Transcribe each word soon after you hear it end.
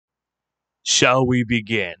Shall we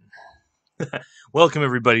begin? Welcome,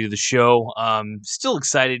 everybody, to the show. Still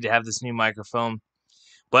excited to have this new microphone,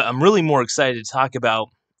 but I'm really more excited to talk about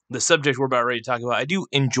the subject we're about ready to talk about. I do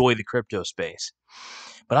enjoy the crypto space,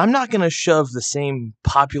 but I'm not going to shove the same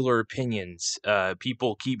popular opinions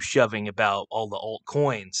people keep shoving about all the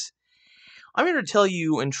altcoins. I'm here to tell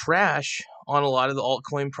you and trash on a lot of the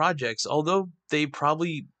altcoin projects, although they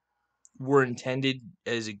probably were intended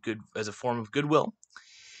as a form of goodwill.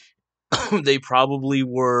 They probably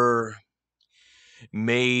were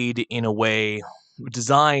designed in a way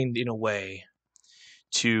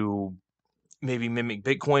to maybe mimic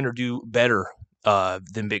Bitcoin or do better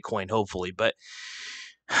than Bitcoin, hopefully. But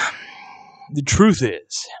the truth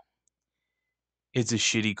is, it's a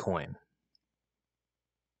shitty coin.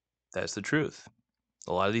 That's the truth.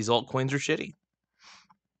 A lot of these altcoins are shitty.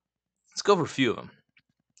 Let's go over a few of them.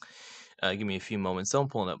 Give me a few moments. I'm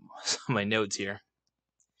pulling up some of my notes here.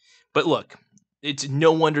 But look, it's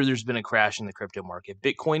no wonder there's been a crash in the crypto market.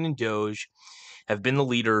 Bitcoin and Doge have been the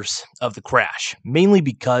leaders of the crash, mainly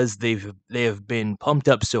because they have been pumped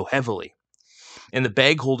up so heavily, and the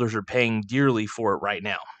bag holders are paying dearly for it right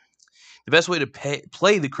now. The best way to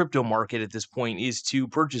play the crypto market at this point is to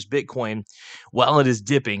purchase Bitcoin while it is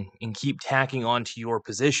dipping and keep tacking onto your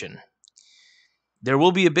position. There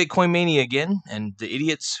will be a Bitcoin mania again, and the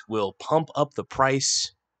idiots will pump up the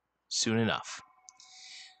price soon enough.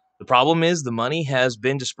 The problem is the money has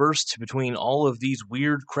been dispersed between all of these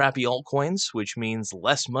weird, crappy altcoins, which means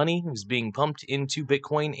less money is being pumped into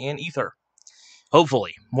Bitcoin and Ether.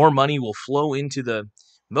 Hopefully, more money will flow into the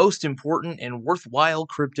most important and worthwhile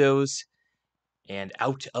cryptos and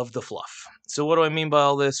out of the fluff. So what do I mean by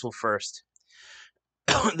all this? Well, first,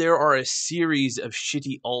 there are a series of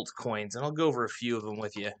shitty altcoins, and I'll go over a few of them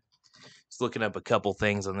with you. Just looking up a couple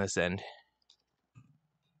things on this end.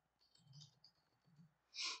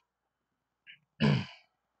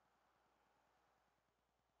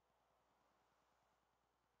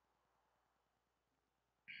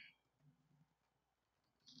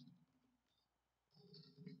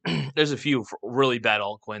 There's a few really bad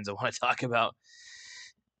altcoins I want to talk about.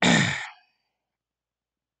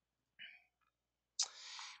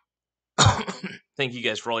 Thank you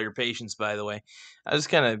guys for all your patience, by the way. I was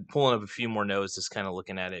kind of pulling up a few more notes, just kind of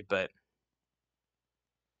looking at it. But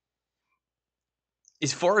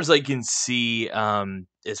as far as I can see,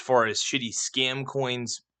 as far as shitty scam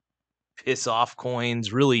coins, piss off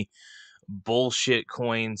coins, really bullshit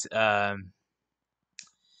coins,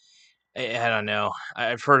 I don't know.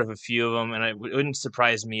 I've heard of a few of them, and it wouldn't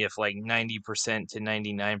surprise me if like 90% to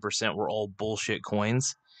 99% were all bullshit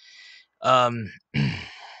coins. Let's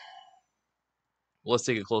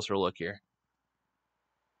take a closer look here.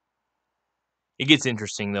 It gets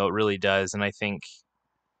interesting, though. It really does. And I think,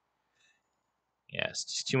 yeah, it's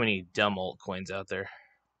just too many dumb altcoins out there.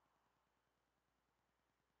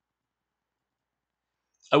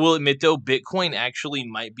 I will admit, though, Bitcoin actually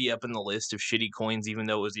might be up in the list of shitty coins, even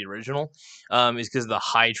though it was the original, is because of the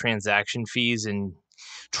high transaction fees. And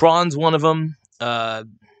Tron's one of them.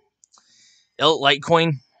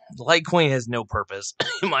 Litecoin has no purpose.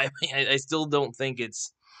 In my opinion, I still don't think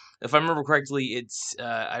it's. If I remember correctly, it's.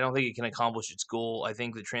 I don't think it can accomplish its goal. I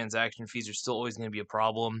think the transaction fees are still always going to be a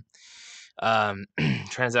problem.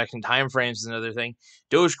 Transaction time frames is another thing.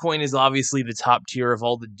 Dogecoin is obviously the top tier of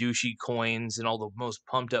all the douchey coins and all the most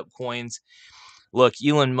pumped up coins. Look,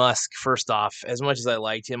 Elon Musk, first off, as much as I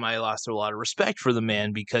liked him, I lost a lot of respect for the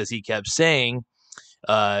man because he kept saying,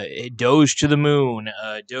 Doge to the moon.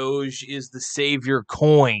 Doge is the savior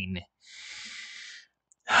coin.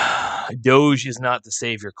 Doge is not the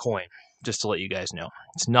savior coin, just to let you guys know.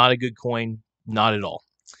 It's not a good coin, not at all.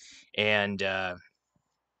 And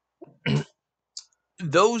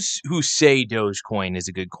those who say Dogecoin is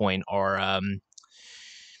a good coin are,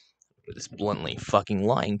 just bluntly, fucking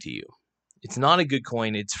lying to you. It's not a good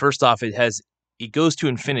coin. It's first off, it goes to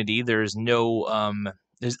infinity. There's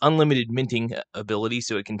unlimited minting ability,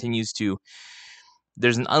 so it continues to.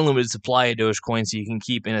 There's an unlimited supply of Dogecoin, so you can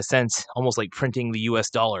keep, in a sense, almost like printing the US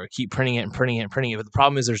dollar. Keep printing it and printing it and printing it. But the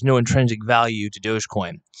problem is there's no intrinsic value to Dogecoin.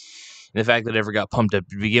 And the fact that it ever got pumped up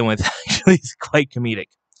to begin with actually is quite comedic.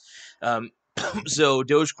 So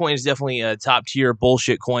Dogecoin is definitely a top tier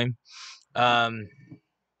bullshit coin. Let's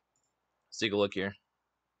take a look here.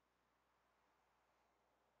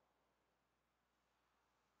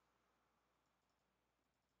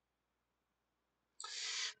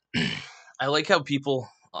 I like how people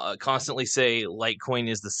constantly say Litecoin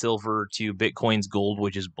is the silver to Bitcoin's gold,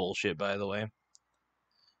 which is bullshit, by the way.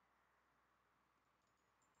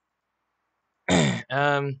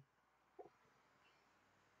 um,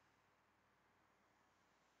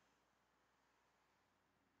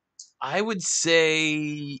 I would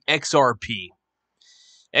say XRP.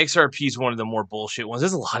 XRP is one of the more bullshit ones.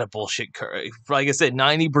 There's a lot of bullshit. Like I said,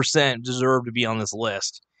 90% deserve to be on this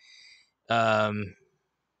list.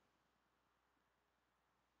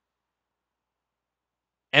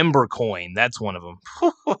 Ember Coin, that's one of them.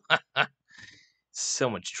 So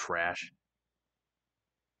much trash.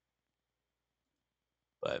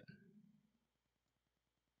 But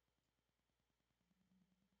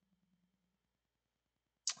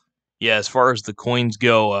yeah, as far as the coins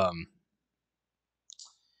go, a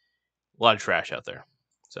lot of trash out there.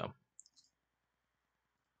 So,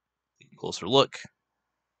 take a closer look.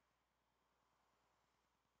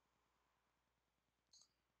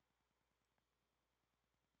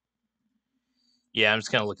 Yeah, I'm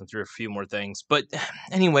just kind of looking through a few more things. But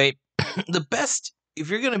anyway, the best, if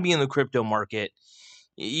you're going to be in the crypto market,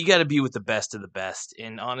 you got to be with the best of the best.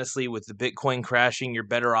 And honestly, with the Bitcoin crashing, you're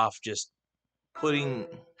better off just putting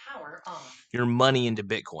your money into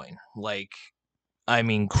Bitcoin. Like, I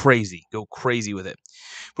mean, crazy. Go crazy with it.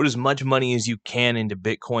 Put as much money as you can into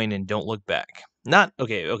Bitcoin and don't look back. Not,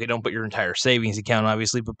 okay, don't put your entire savings account,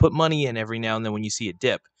 obviously, but put money in every now and then when you see a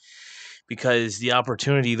dip. Because the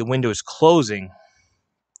opportunity, the window is closing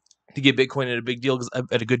to get Bitcoin at a big deal,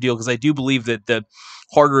 at a good deal. Because I do believe that the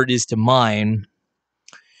harder it is to mine,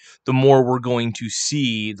 the more we're going to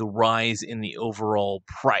see the rise in the overall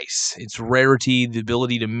price. Its rarity, the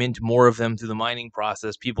ability to mint more of them through the mining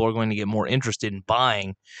process, people are going to get more interested in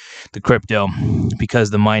buying the crypto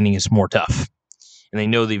because the mining is more tough. And they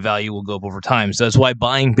know the value will go up over time. So that's why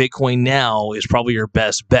buying Bitcoin now is probably your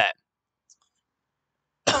best bet.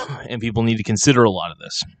 And people need to consider a lot of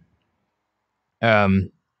this.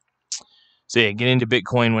 So yeah, get into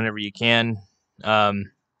Bitcoin whenever you can.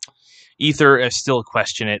 Ether, I still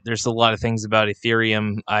question it. There's a lot of things about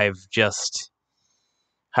Ethereum I've just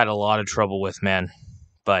had a lot of trouble with, man.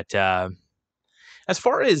 But as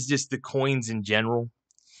far as just the coins in general,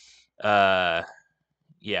 yeah,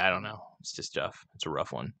 I don't know. It's just tough. It's a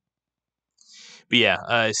rough one. But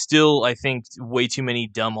yeah, still, I think way too many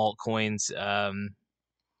dumb altcoins.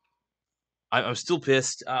 I'm still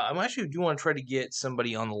pissed. I'm actually do want to try to get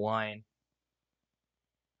somebody on the line.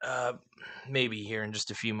 Maybe here in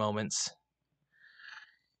just a few moments.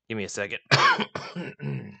 Give me a second.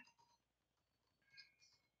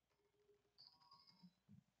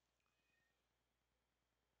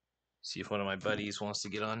 See if one of my buddies wants to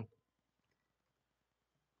get on.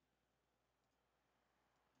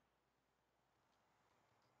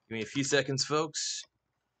 Give me a few seconds, folks.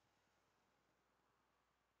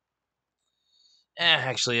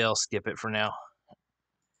 Actually, I'll skip it for now.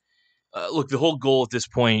 Look, the whole goal at this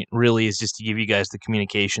point really is just to give you guys the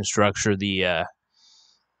communication structure, the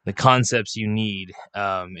concepts you need.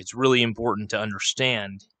 It's really important to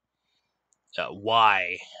understand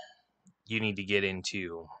why you need to get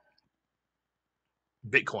into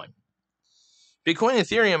Bitcoin. Bitcoin and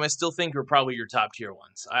Ethereum, I still think are probably your top tier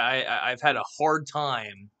ones. I've had a hard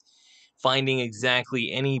time finding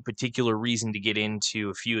exactly any particular reason to get into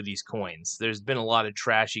a few of these coins. There's been a lot of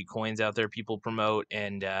trashy coins out there people promote,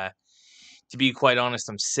 and to be quite honest,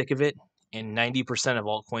 I'm sick of it. And 90% of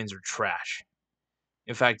altcoins are trash.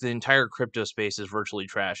 In fact, the entire crypto space is virtually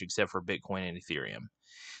trash except for Bitcoin and Ethereum.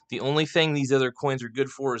 The only thing these other coins are good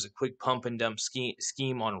for is a quick pump and dump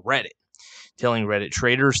scheme on Reddit, telling Reddit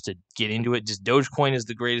traders to get into it. Just Dogecoin is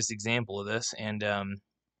the greatest example of this, and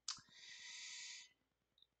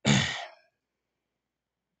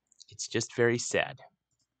it's just very sad.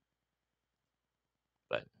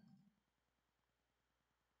 But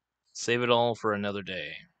save it all for another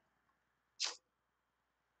day.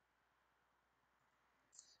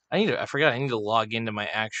 I forgot I need to log into my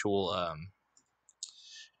actual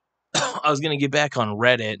I was gonna get back on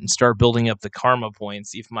Reddit and start building up the karma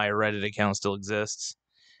points, see if my Reddit account still exists.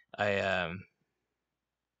 I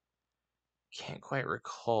can't quite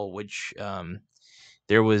recall which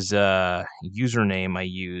there was a username I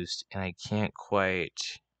used and I can't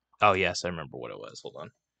quite. Oh yes, I remember what it was. Hold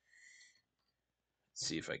on. Let's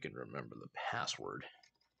see if I can remember the password.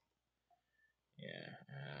 Yeah.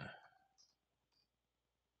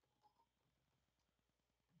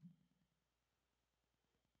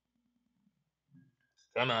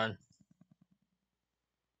 Come on.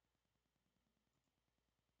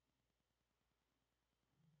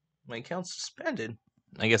 My account's suspended.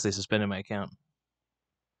 I guess they suspended my account.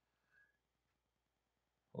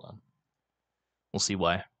 Hold on. We'll see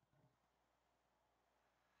why.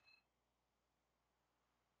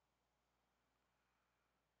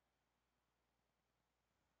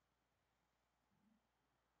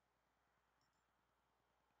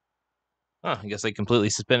 Oh, I guess I completely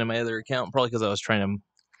suspended my other account, probably because I was trying to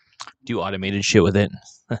do automated shit with it.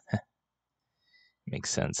 Makes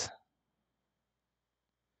sense.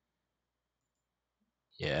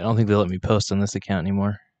 Yeah, I don't think they'll let me post on this account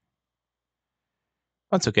anymore.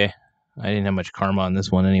 That's okay. I didn't have much karma on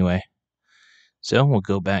this one anyway. So we'll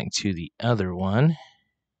go back to the other one.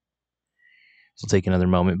 It'll take another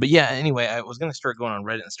moment. But yeah, anyway, I was going to start going on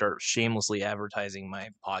Reddit and start shamelessly advertising my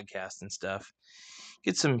podcast and stuff.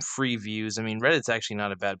 Get some free views. I mean, Reddit's actually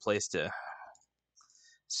not a bad place to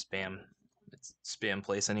spam. It's spam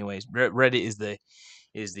place anyways. Reddit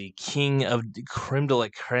is the king of the creme de la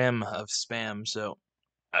creme of spam. So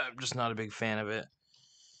I'm just not a big fan of it.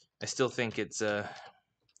 I still think it's a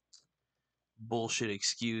bullshit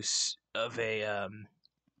excuse of a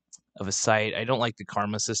site. I don't like the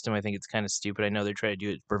karma system. I think it's kind of stupid. I know they try to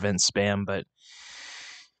do it to prevent spam, but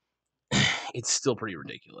it's still pretty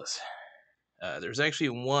ridiculous. There's actually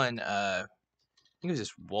one. I think it was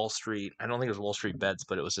just Wall Street. I don't think it was Wall Street Bets,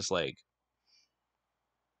 but it was just like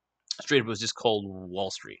straight up. It was just called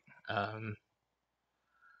Wall Street. Yeah,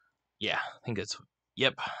 I think it's.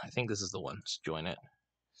 Yep, I think this is the one. Let's join it.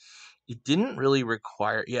 It didn't really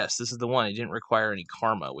require. Yes, this is the one. It didn't require any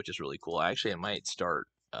karma, which is really cool. Actually, I might start.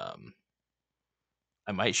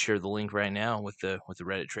 I might share the link right now with the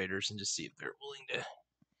Reddit traders and just see if they're willing to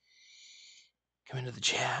come into the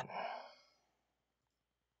chat.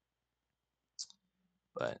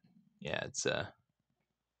 But yeah, it's an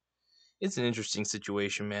interesting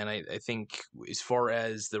situation, man. I think as far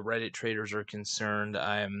as the Reddit traders are concerned,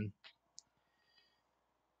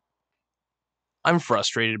 I'm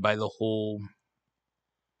frustrated by the whole.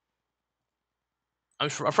 I'm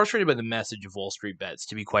frustrated by the message of Wall Street Bets.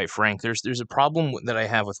 To be quite frank, there's a problem that I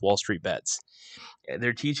have with Wall Street Bets.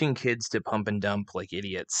 They're teaching kids to pump and dump like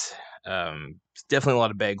idiots. Definitely a lot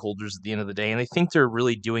of bag holders at the end of the day, and I think they're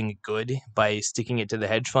really doing good by sticking it to the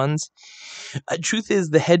hedge funds. Truth is,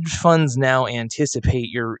 the hedge funds now anticipate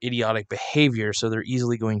your idiotic behavior, so they're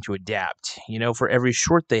easily going to adapt. For every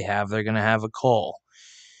short they have, they're going to have a call.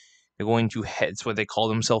 They're going to hedge. It's what they call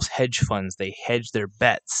themselves, hedge funds. They hedge their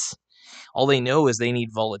bets. All they know is they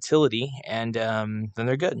need volatility, and then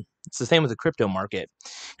they're good. It's the same with the crypto market.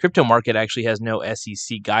 Crypto market actually has no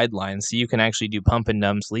SEC guidelines, so you can actually do pump and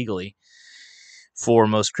dumps legally for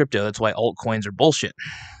most crypto. That's why altcoins are bullshit.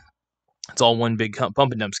 It's all one big pump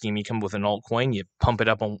and dump scheme. You come up with an altcoin, you pump it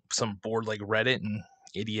up on some board like Reddit, and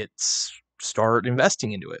idiots start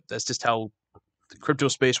investing into it. That's just how the crypto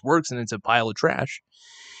space works, and it's a pile of trash.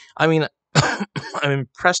 I mean, I'm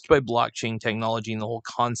impressed by blockchain technology and the whole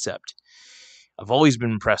concept. I've always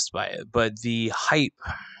been impressed by it, but the hype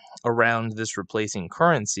around this replacing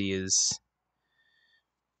currency is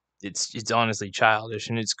it's honestly childish,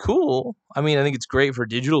 and it's cool. I mean, I think it's great for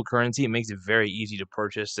digital currency. It makes it very easy to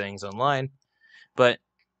purchase things online, but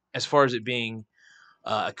as far as it being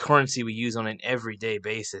a currency we use on an everyday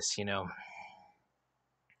basis, there's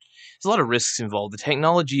a lot of risks involved. The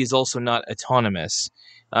technology is also not autonomous.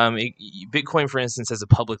 Bitcoin, for instance, has a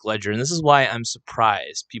public ledger, and this is why I'm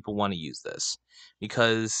surprised people want to use this.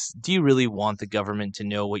 Because do you really want the government to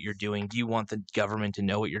know what you're doing? Do you want the government to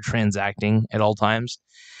know what you're transacting at all times?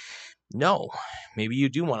 No. Maybe you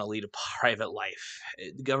do want to lead a private life.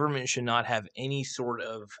 The government should not have any sort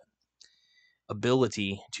of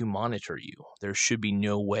ability to monitor you. There should be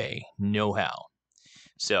no way, no how.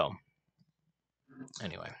 So,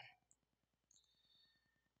 anyway,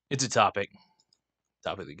 it's a topic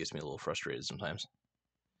that gets me a little frustrated sometimes.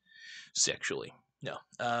 Sexually, no.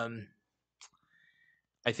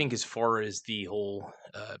 I think as far as the whole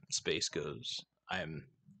space goes,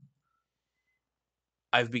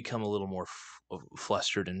 I've become a little more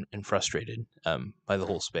flustered and frustrated by the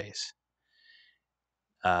whole space.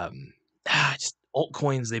 Just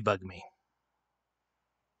altcoins, they bug me.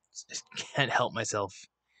 I can't help myself.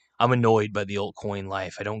 I'm annoyed by the altcoin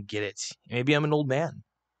life. I don't get it. Maybe I'm an old man.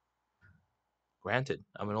 Granted,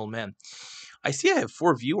 I'm an old man. I see I have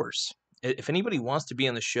 4 viewers. If anybody wants to be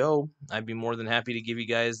on the show, I'd be more than happy to give you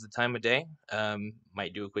guys the time of day.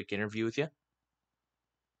 Might do a quick interview with you.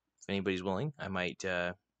 If anybody's willing, I might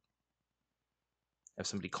have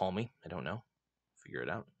somebody call me. I don't know. Figure it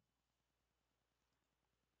out.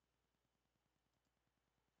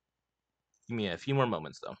 Give me a few more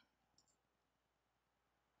moments, though.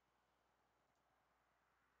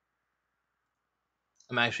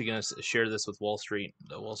 I'm actually going to share this with Wall Street,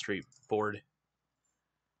 the Wall Street board.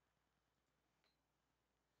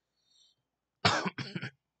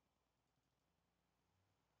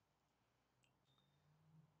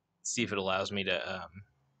 See if it allows me to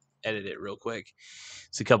edit it real quick.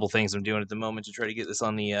 It's a couple things I'm doing at the moment to try to get this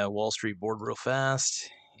on the Wall Street board real fast.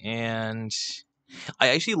 And I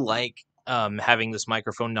actually like having this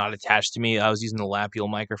microphone not attached to me. I was using the Lapial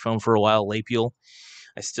microphone for a while, Lapial.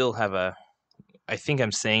 I still have I think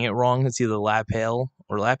I'm saying it wrong. It's either Lapel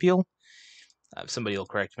or Lapial. Somebody will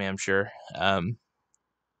correct me, I'm sure. Hmm.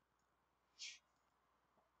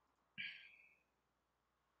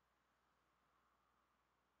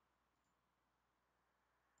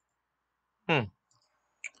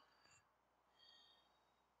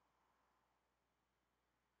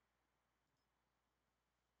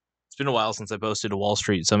 It's been a while since I posted to Wall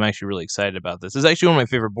Street, so I'm actually really excited about this. It's actually one of my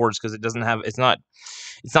favorite boards because it's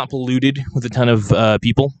not polluted with a ton of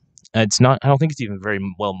people. It's not. I don't think it's even very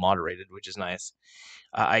well moderated, which is nice.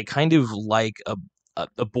 I kind of like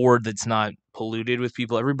a board that's not polluted with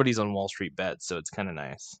people. Everybody's on Wall Street bets, so it's kind of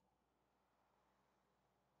nice.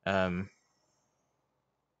 Um,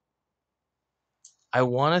 I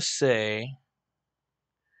want to say,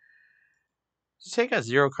 did you take out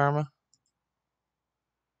zero karma?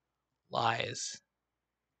 Lies.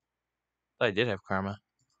 I did have karma.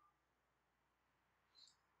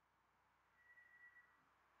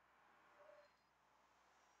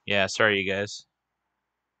 Yeah, sorry, you guys.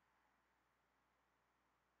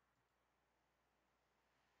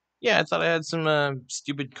 Yeah, I thought I had some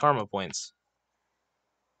stupid karma points.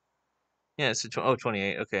 Yeah, it's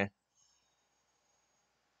 28. Okay.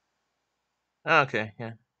 Oh, okay,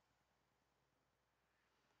 yeah.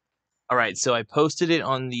 All right, so I posted it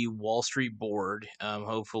on the Wall Street board.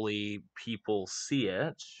 Hopefully people see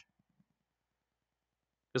it.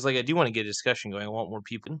 Because, like, I do want to get a discussion going. I want more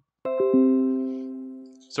people.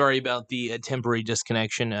 Sorry about the temporary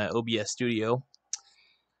disconnection. OBS Studio,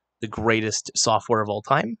 the greatest software of all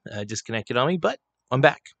time, disconnected on me, but I'm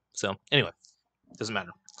back. So, anyway, doesn't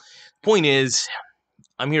matter. Point is,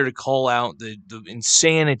 I'm here to call out the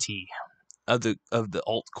insanity of the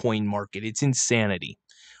altcoin market. It's insanity.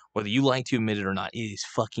 Whether you like to admit it or not, it is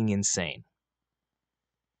fucking insane.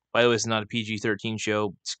 By the way, it's not a PG-13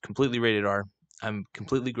 show. It's completely rated R. I'm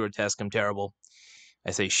completely grotesque. I'm terrible.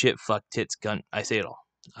 I say shit, fuck, tits, cunt. I say it all.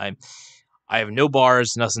 I have no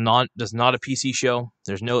bars. That's not a PC show.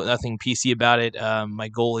 There's nothing PC about it. My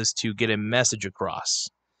goal is to get a message across,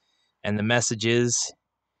 and the message is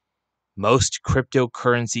most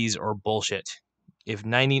cryptocurrencies are bullshit. If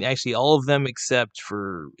 90, actually all of them except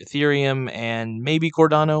for Ethereum and maybe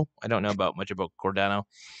Cardano. I don't know much about Cardano.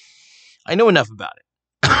 I know enough about it.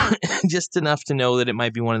 Just enough to know that it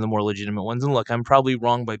might be one of the more legitimate ones. And look, I'm probably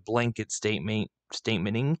wrong by blanket statementing.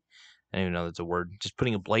 I don't even know that's a word. Just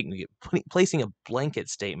placing a blanket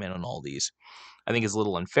statement on all these, I think is a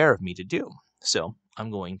little unfair of me to do. So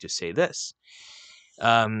I'm going to say this.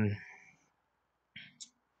 The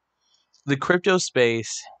crypto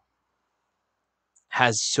space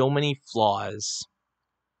has so many flaws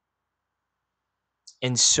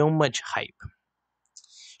and so much hype.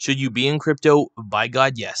 Should you be in crypto? By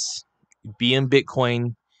God, yes. Be in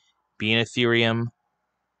Bitcoin, be in Ethereum.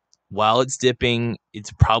 While it's dipping,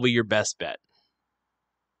 it's probably your best bet.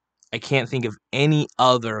 I can't think of any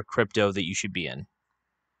other crypto that you should be in.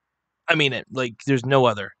 I mean it. Like, there's no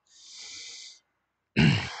other.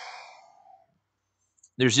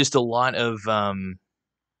 There's just a lot of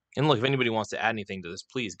and look, if anybody wants to add anything to this,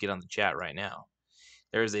 please get on the chat right now.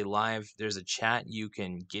 There's a chat you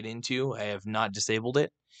can get into. I have not disabled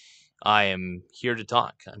it. I am here to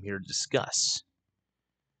talk. I'm here to discuss.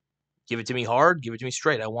 Give it to me hard, give it to me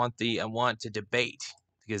straight. I want to debate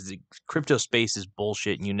because the crypto space is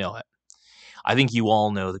bullshit and you know it. I think you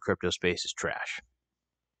all know the crypto space is trash.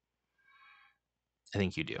 I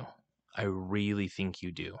think you do. I really think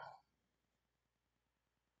you do.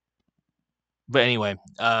 But anyway,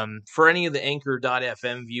 for any of the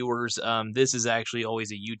Anchor.fm viewers, this is actually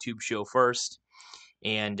always a YouTube show first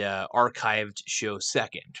and archived show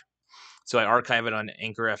second. So I archive it on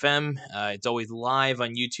Anchor FM. It's always live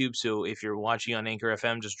on YouTube. So if you're watching on Anchor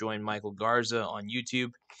FM, just join Michael Garza on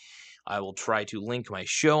YouTube. I will try to link my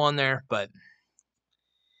show on there, but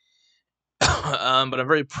but I'm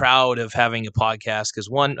very proud of having a podcast because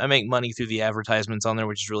one, I make money through the advertisements on there,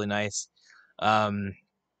 which is really nice.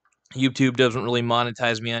 YouTube doesn't really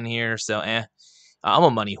monetize me on here, so I'm a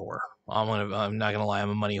money whore. I'm not gonna lie, I'm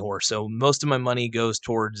a money whore. So most of my money goes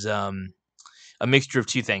towards a mixture of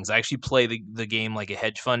two things. I actually play the game like a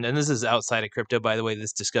hedge fund, and this is outside of crypto, by the way.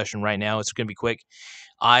 This discussion right now, it's gonna be quick.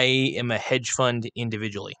 I am a hedge fund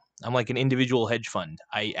individually. I'm like an individual hedge fund.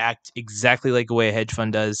 I act exactly like the way a hedge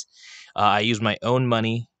fund does. I use my own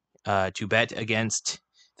money to bet against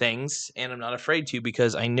things, and I'm not afraid to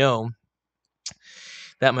because I know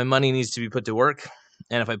that my money needs to be put to work.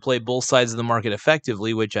 And if I play both sides of the market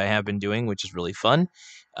effectively, which I have been doing, which is really fun,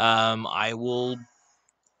 I will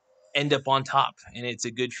end up on top, and it's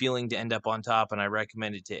a good feeling to end up on top, and I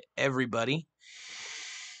recommend it to everybody.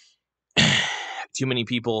 Too many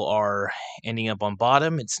people are ending up on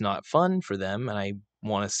bottom. It's not fun for them, and I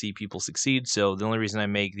want to see people succeed. So the only reason I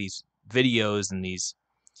make these videos and these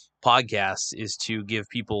podcasts is to give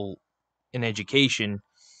people an education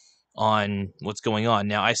on what's going on.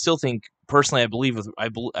 Now, I still think personally,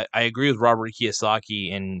 I agree with Robert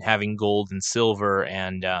Kiyosaki in having gold and silver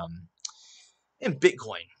and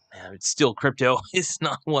Bitcoin. It's still crypto. It's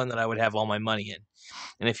not one that I would have all my money in.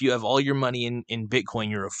 And if you have all your money in Bitcoin,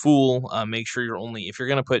 you're a fool. Make sure you're only, if you're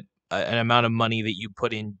going to put an amount of money that you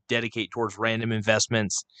put in, dedicate towards random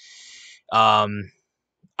investments.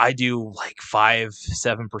 I do like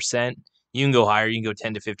 5-7%. You can go higher. You can go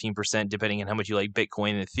 10 to 15%, depending on how much you like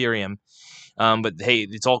Bitcoin and Ethereum. But hey,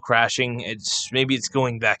 it's all crashing. Maybe it's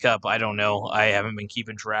going back up. I don't know. I haven't been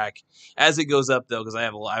keeping track as it goes up though, because I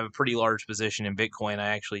have a pretty large position in Bitcoin. I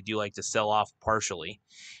actually do like to sell off partially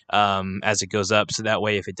as it goes up, so that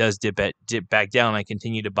way if it does dip back down, I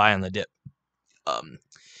continue to buy on the dip.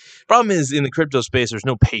 Problem is in the crypto space, there's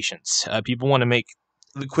no patience. People want to make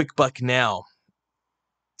the quick buck now,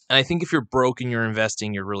 and I think if you're broke and you're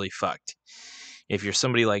investing, you're really fucked. If you're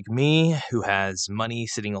somebody like me who has money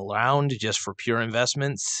sitting around just for pure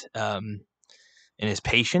investments and is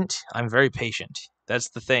patient, I'm very patient. That's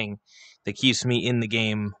the thing that keeps me in the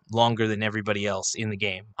game longer than everybody else in the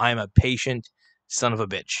game. I'm a patient son of a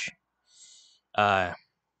bitch. I'll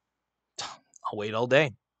wait all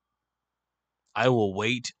day. I will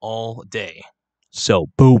wait all day. So,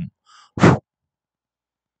 boom.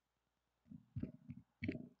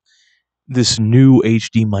 This new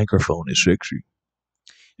HD microphone is sexy.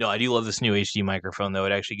 No, I do love this new HD microphone, though.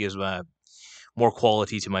 It actually gives more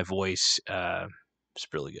quality to my voice. It's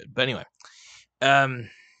really good. But anyway,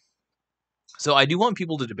 so I do want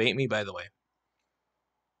people to debate me, by the way.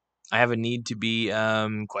 I have a need to be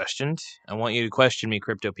questioned. I want you to question me,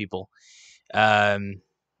 crypto people.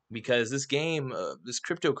 Because this game, this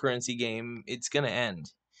cryptocurrency game, it's going to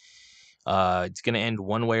end. It's going to end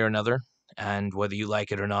one way or another. And whether you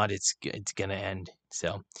like it or not, it's going to end.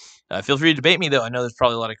 So feel free to debate me, though. I know there's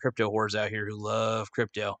probably a lot of crypto whores out here who love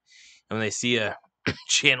crypto. And when they see a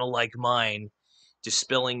channel like mine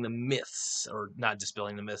dispelling the myths, or not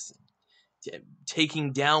dispelling the myths,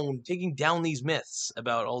 taking down these myths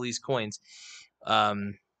about all these coins,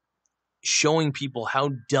 showing people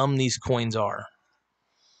how dumb these coins are.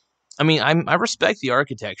 I mean, I respect the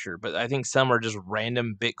architecture, but I think some are just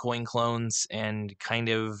random Bitcoin clones, and kind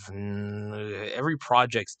of every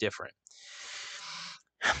project's different.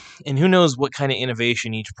 And who knows what kind of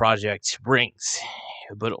innovation each project brings,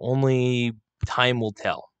 but only time will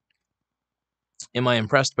tell. Am I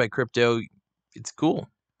impressed by crypto? It's cool.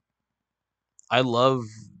 I love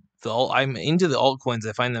I'm into the altcoins.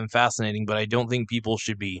 I find them fascinating, but I don't think people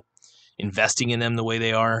should be investing in them the way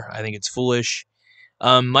they are. I think it's foolish.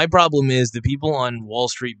 My problem is the people on Wall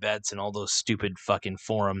Street Bets and all those stupid fucking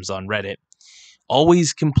forums on Reddit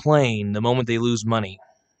always complain the moment they lose money.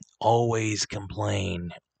 Always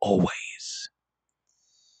complain. Always.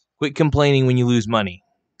 Quit complaining when you lose money.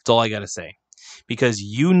 That's all I got to say. Because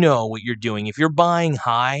you know what you're doing. If you're buying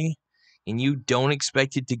high and you don't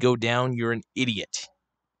expect it to go down, you're an idiot.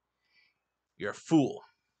 You're a fool.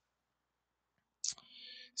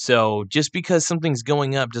 So just because something's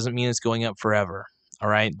going up doesn't mean it's going up forever. All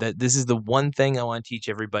right. This is the one thing I want to teach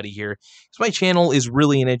everybody here. Because my channel is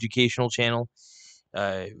really an educational channel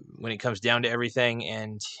when it comes down to everything.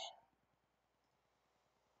 And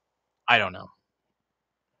I don't know.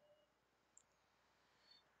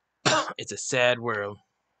 It's a sad world.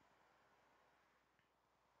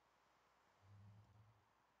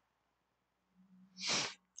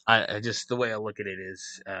 I just, the way I look at it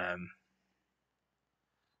is, I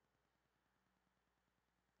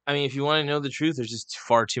mean, if you want to know the truth, there's just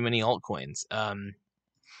far too many altcoins.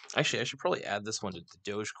 Actually, I should probably add this one to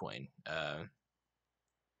the Dogecoin.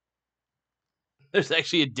 There's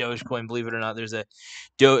actually a Dogecoin, believe it or not. There's a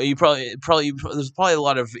there's probably a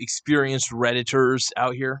lot of experienced Redditors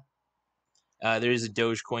out here. There is a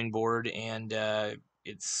Dogecoin board, and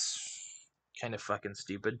it's kind of fucking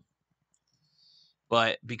stupid.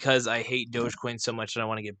 But because I hate Dogecoin so much and I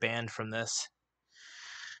want to get banned from this,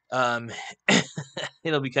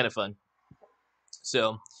 it'll be kind of fun.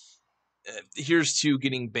 So here's to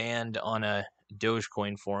getting banned on a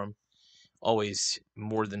Dogecoin forum. Always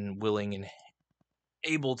more than willing and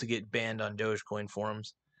able to get banned on Dogecoin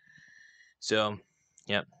forums. So,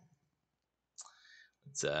 yeah.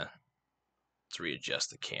 Let's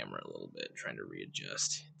readjust the camera a little bit. Trying to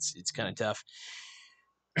readjust. It's kind of tough.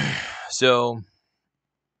 So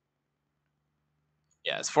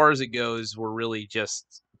Yeah, as far as it goes, we're really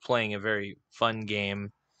just playing a very fun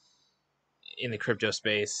game in the crypto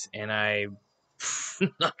space, and I'm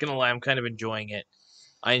not gonna lie, I'm kind of enjoying it.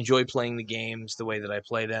 I enjoy playing the games the way that I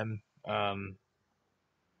play them.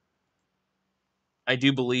 I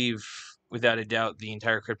do believe, without a doubt, the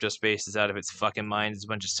entire crypto space is out of its fucking mind. It's a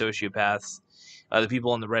bunch of sociopaths. The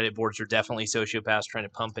people on the Reddit boards are definitely sociopaths trying to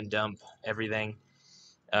pump and dump everything.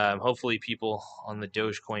 Hopefully, people on the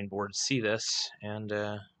Dogecoin board see this, and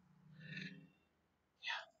let's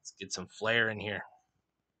get some flair in here.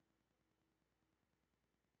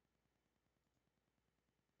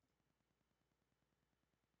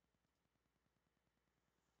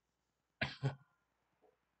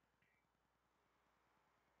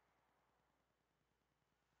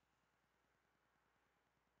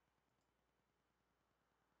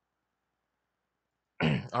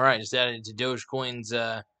 All right, just added it to Dogecoin's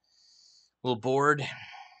little board.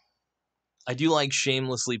 I do like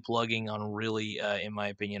shamelessly plugging on really, in my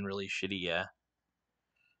opinion, really shitty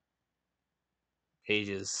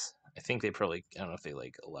pages. I think they probably, I don't know if they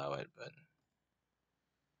like allow it, but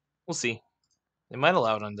we'll see. They might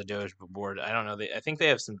allow it on the Doge board. I don't know. I think they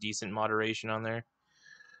have some decent moderation on there.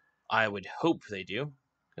 I would hope they do,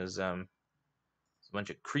 because it's a bunch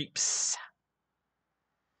of creeps.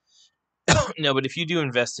 No, but if you do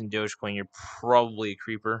invest in Dogecoin, you're probably a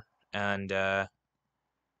creeper, and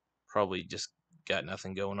probably just got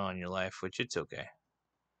nothing going on in your life, which it's okay.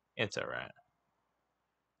 It's all right.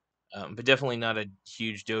 But definitely not a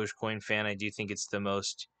huge Dogecoin fan. I do think it's the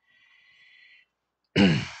most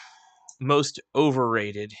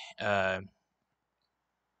overrated. Oh,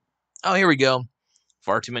 here we go.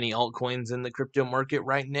 Far too many altcoins in the crypto market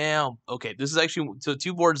right now. Okay, this is actually so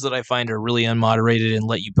two boards that I find are really unmoderated and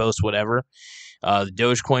let you post whatever. The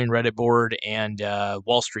Dogecoin Reddit board and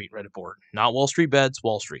Wall Street Reddit board. Not Wall Street Bets,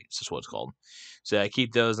 Wall Street. This is what it's called. So I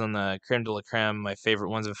keep those on the creme de la creme, my favorite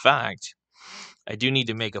ones. In fact, I do need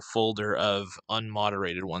to make a folder of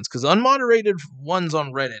unmoderated ones because unmoderated ones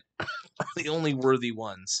on Reddit are the only worthy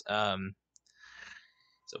ones. So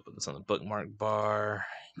put this on the bookmark bar,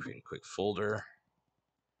 create a quick folder,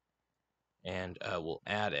 and we'll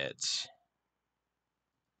add it.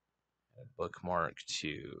 Bookmark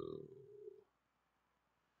to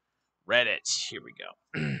Reddit. Here we go.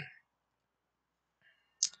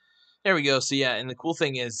 There we go. So yeah, and the cool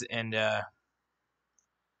thing is, and make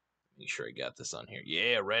sure I got this on here.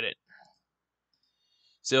 Yeah, Reddit.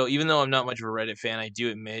 So even though I'm not much of a Reddit fan, I do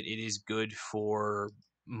admit it is good for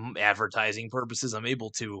advertising purposes. I'm able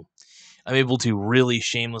to really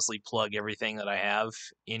shamelessly plug everything that I have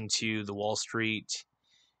into the Wall Street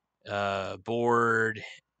board.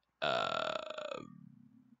 Uh,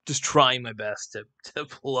 just trying my best to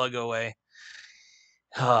plug away.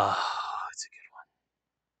 It's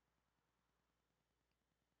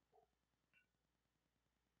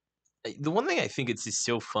the one thing I think it's just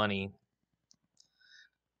so funny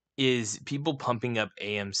is people pumping up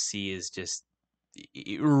AMC is just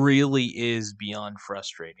it really is beyond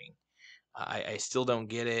frustrating. I still don't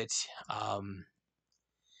get it. Um,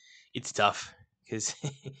 it's tough because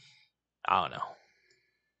I don't know,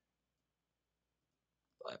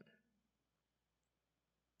 but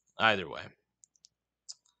either way,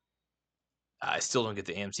 I still don't get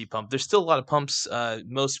the AMC pump. There's still a lot of pumps.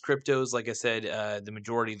 Most cryptos, like I said, the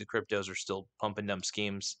majority of the cryptos are still pump and dump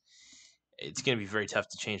schemes. It's going to be very tough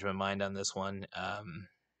to change my mind on this one. I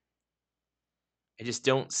just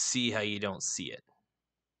don't see how you don't see it.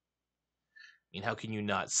 I mean, how can you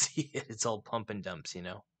not see it? It's all pump and dumps, you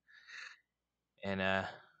know. And yeah,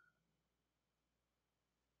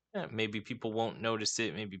 maybe people won't notice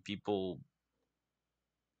it. Maybe people,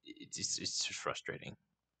 it's just frustrating.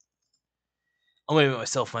 I'm gonna make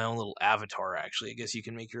myself my own little avatar. Actually, I guess you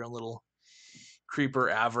can make your own little creeper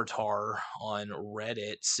avatar on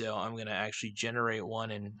Reddit. So I'm gonna actually generate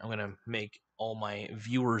one, and I'm gonna make all my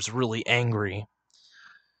viewers really angry.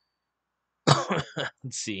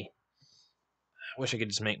 Let's see. I wish I could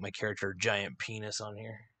just make my character a giant penis on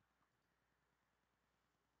here.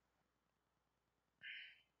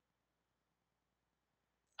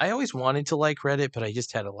 I always wanted to like Reddit, but I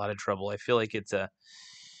just had a lot of trouble. I feel like it's a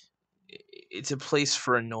place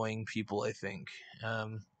for annoying people. I think.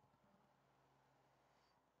 Um,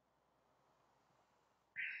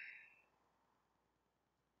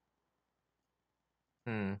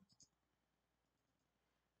 hmm.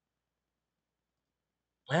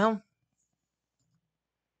 Well,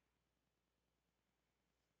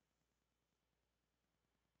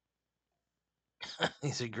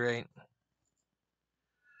 these are great.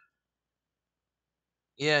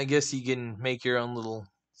 Yeah, I guess you can make your own little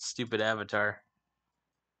stupid avatar.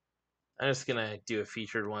 I'm just gonna do a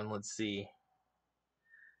featured one. Let's see.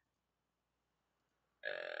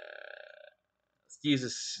 Let's use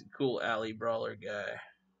this cool alley brawler guy.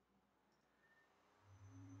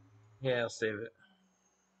 Yeah, I'll save it.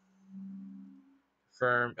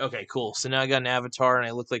 Confirm. Okay, cool. So now I got an avatar, and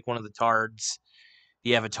I look like one of the tards,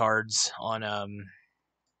 the avatars on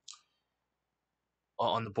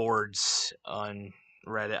the boards on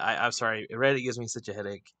Reddit. I'm sorry, Reddit gives me such a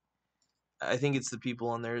headache. I think it's the people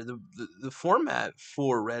on there. The format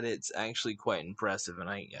for Reddit's actually quite impressive, and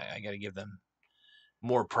I got to give them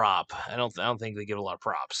more prop. I don't think they give a lot of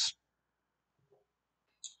props.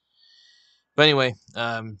 But anyway,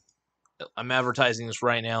 I'm advertising this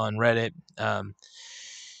right now on Reddit.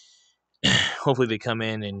 Hopefully they come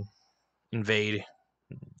in and invade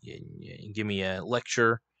and give me a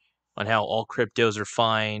lecture on how all cryptos are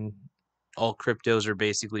fine. All cryptos are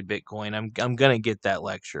basically Bitcoin. I'm gonna get that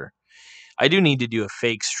lecture. I do need to do a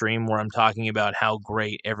fake stream where I'm talking about how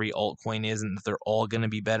great every altcoin is and that they're all gonna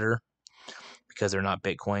be better because they're not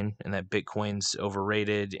Bitcoin and that Bitcoin's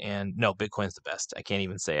overrated. And no, Bitcoin's the best. I can't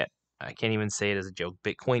even say it. I can't even say it as a joke.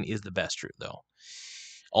 Bitcoin is the best truth though.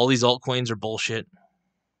 All these altcoins are bullshit.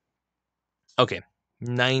 Okay,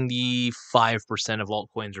 95% of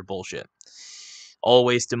altcoins are bullshit. All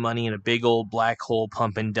waste of money in a big old black hole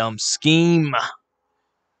pump and dump scheme.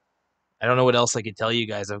 I don't know what else I could tell you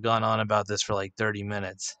guys. I've gone on about this for like 30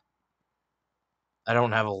 minutes. I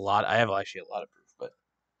don't have a lot. I have actually a lot of proof, but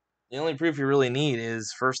the only proof you really need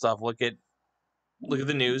is first off, look at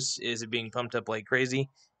the news. Is it being pumped up like crazy?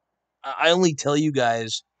 I only tell you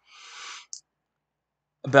guys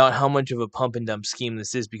about how much of a pump and dump scheme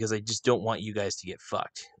this is because I just don't want you guys to get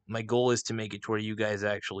fucked. My goal is to make it to where you guys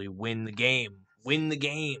actually win the game. Win the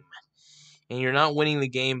game. And you're not winning the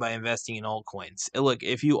game by investing in altcoins. Look,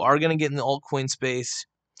 if you are going to get in the altcoin space,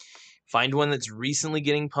 find one that's recently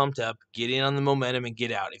getting pumped up, get in on the momentum and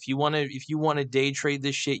get out. If you want to day trade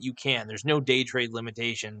this shit, you can. There's no day trade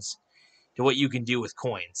limitations to what you can do with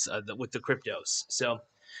coins, with the cryptos. So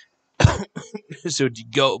so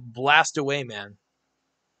go blast away, man.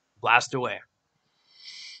 Blast away.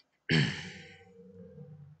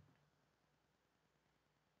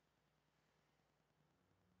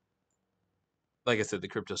 Like I said, the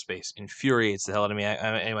crypto space infuriates the hell out of me.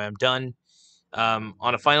 Anyway, I'm done. On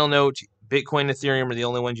a final note, Bitcoin, Ethereum are the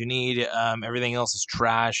only ones you need. Everything else is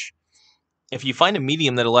trash. If you find a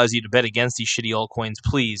medium that allows you to bet against these shitty altcoins,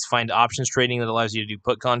 please find options trading that allows you to do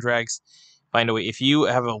put contracts. Find a way. If you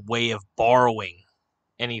have a way of borrowing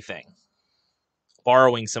anything,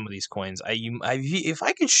 borrowing some of these coins, if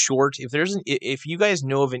I could short, if you guys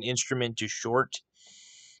know of an instrument to short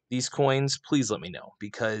these coins, please let me know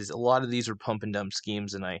because a lot of these are pump and dump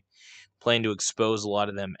schemes, and I plan to expose a lot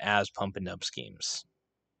of them as pump and dump schemes.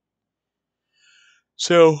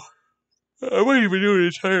 So I might even do an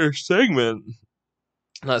entire segment.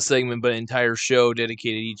 Not segment, but an entire show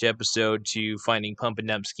dedicated each episode to finding pump and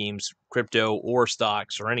dump schemes, crypto or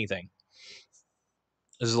stocks or anything.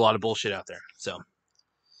 There's a lot of bullshit out there. So,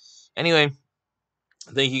 anyway,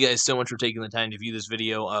 thank you guys so much for taking the time to view this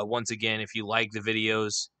video. Once again, if you like the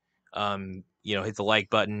videos, hit the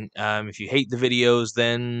like button. If you hate the videos,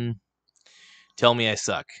 then tell me I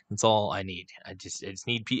suck. That's all I need. I just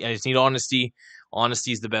need honesty.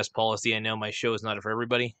 Honesty is the best policy. I know my show is not for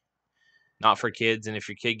everybody, not for kids, and if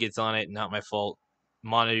your kid gets on it, not my fault.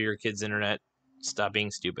 Monitor your kid's internet. Stop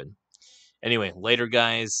being stupid. Anyway, later,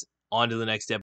 guys. On to the next episode.